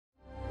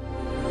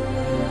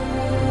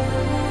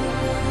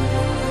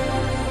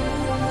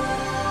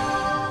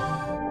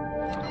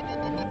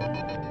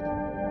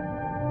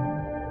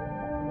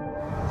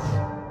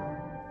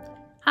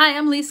Hi,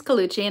 I'm Lise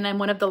Colucci, and I'm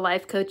one of the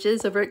life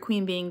coaches over at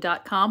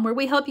queenbeing.com, where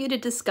we help you to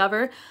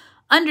discover,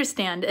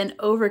 understand, and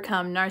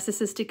overcome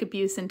narcissistic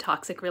abuse and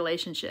toxic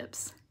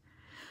relationships.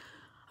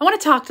 I want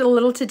to talk a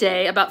little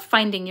today about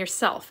finding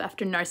yourself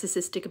after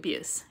narcissistic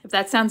abuse. If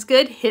that sounds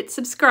good, hit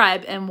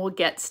subscribe and we'll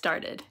get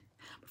started.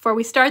 Before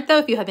we start though,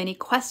 if you have any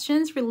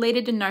questions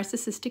related to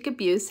narcissistic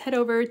abuse, head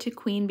over to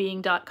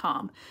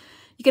queenbeing.com.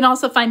 You can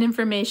also find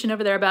information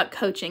over there about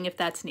coaching if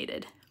that's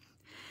needed.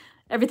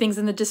 Everything's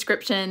in the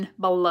description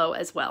below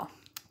as well.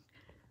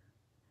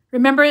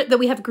 Remember that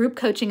we have group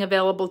coaching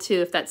available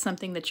too if that's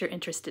something that you're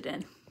interested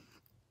in.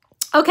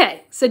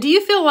 Okay, so do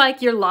you feel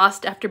like you're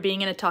lost after being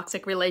in a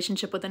toxic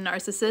relationship with a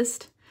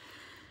narcissist?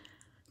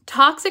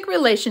 Toxic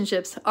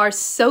relationships are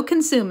so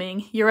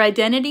consuming, your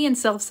identity and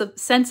sense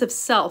of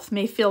self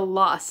may feel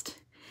lost.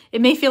 It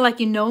may feel like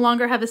you no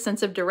longer have a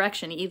sense of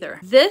direction either.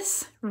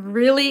 This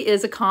really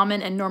is a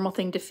common and normal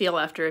thing to feel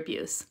after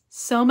abuse.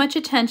 So much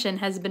attention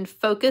has been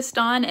focused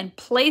on and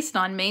placed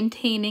on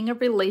maintaining a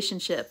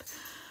relationship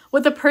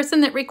with a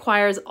person that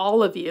requires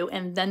all of you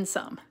and then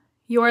some.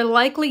 You are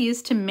likely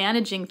used to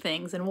managing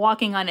things and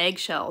walking on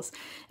eggshells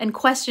and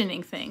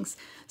questioning things,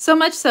 so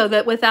much so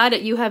that without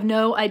it you have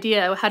no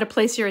idea how to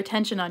place your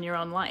attention on your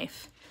own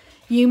life.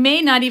 You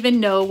may not even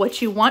know what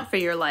you want for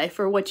your life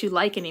or what you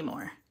like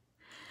anymore.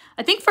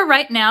 I think for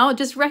right now,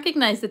 just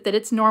recognize that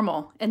it's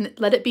normal and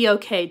let it be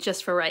okay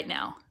just for right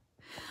now.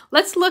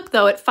 Let's look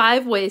though at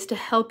 5 ways to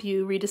help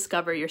you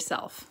rediscover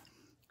yourself.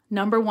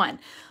 Number 1,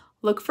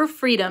 look for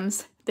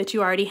freedoms that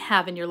you already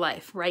have in your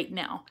life right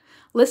now.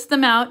 List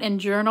them out and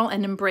journal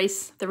and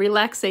embrace the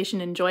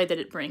relaxation and joy that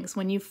it brings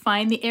when you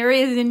find the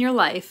areas in your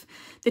life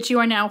that you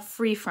are now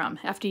free from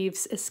after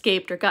you've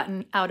escaped or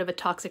gotten out of a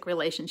toxic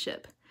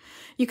relationship.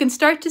 You can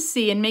start to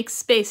see and make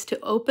space to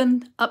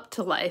open up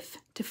to life,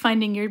 to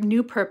finding your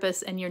new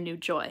purpose and your new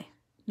joy.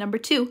 Number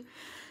 2,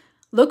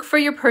 look for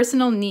your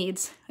personal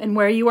needs and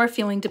where you are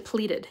feeling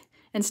depleted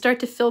and start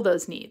to fill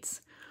those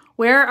needs.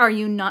 Where are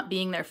you not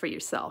being there for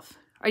yourself?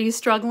 Are you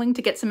struggling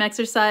to get some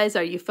exercise?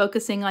 Are you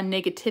focusing on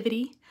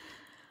negativity?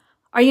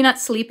 Are you not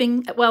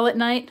sleeping well at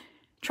night?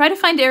 Try to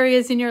find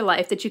areas in your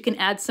life that you can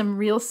add some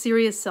real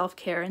serious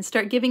self-care and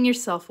start giving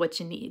yourself what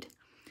you need.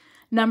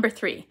 Number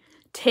 3,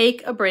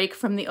 take a break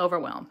from the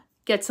overwhelm.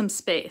 Get some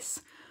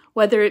space,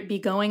 whether it be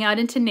going out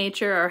into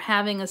nature or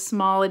having a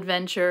small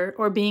adventure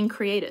or being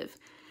creative.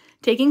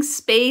 Taking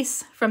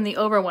space from the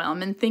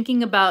overwhelm and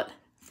thinking about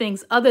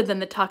things other than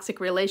the toxic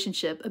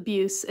relationship,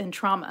 abuse, and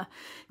trauma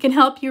can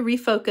help you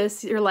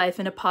refocus your life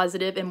in a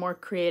positive and more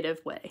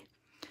creative way.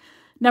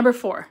 Number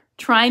 4,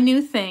 try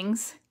new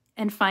things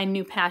and find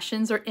new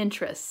passions or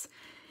interests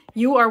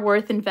you are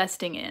worth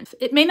investing in.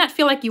 It may not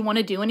feel like you want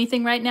to do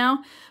anything right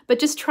now, but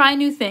just try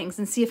new things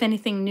and see if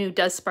anything new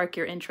does spark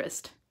your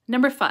interest.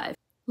 Number 5,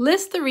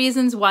 list the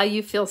reasons why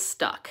you feel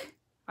stuck.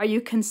 Are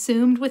you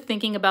consumed with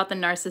thinking about the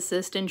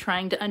narcissist and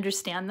trying to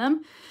understand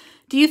them?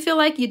 Do you feel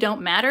like you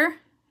don't matter?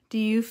 Do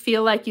you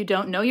feel like you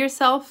don't know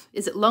yourself?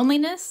 Is it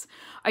loneliness?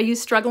 Are you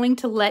struggling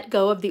to let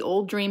go of the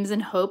old dreams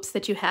and hopes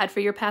that you had for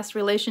your past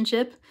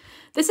relationship?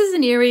 This is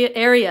an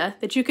area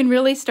that you can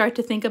really start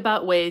to think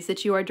about ways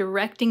that you are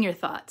directing your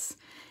thoughts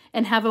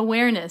and have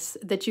awareness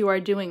that you are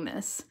doing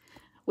this,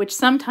 which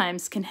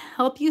sometimes can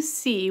help you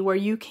see where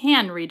you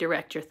can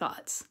redirect your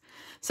thoughts.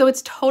 So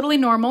it's totally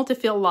normal to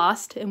feel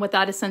lost and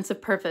without a sense of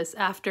purpose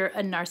after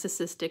a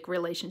narcissistic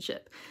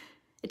relationship.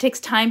 It takes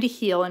time to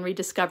heal and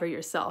rediscover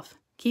yourself.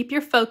 Keep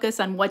your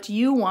focus on what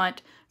you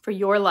want for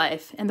your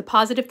life and the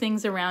positive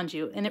things around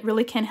you, and it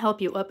really can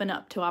help you open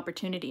up to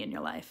opportunity in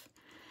your life.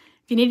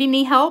 If you need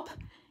any help,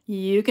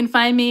 you can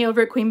find me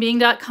over at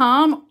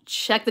queenbeing.com.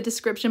 Check the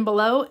description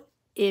below.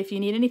 If you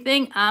need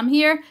anything, I'm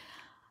here.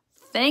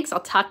 Thanks. I'll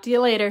talk to you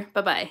later.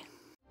 Bye-bye.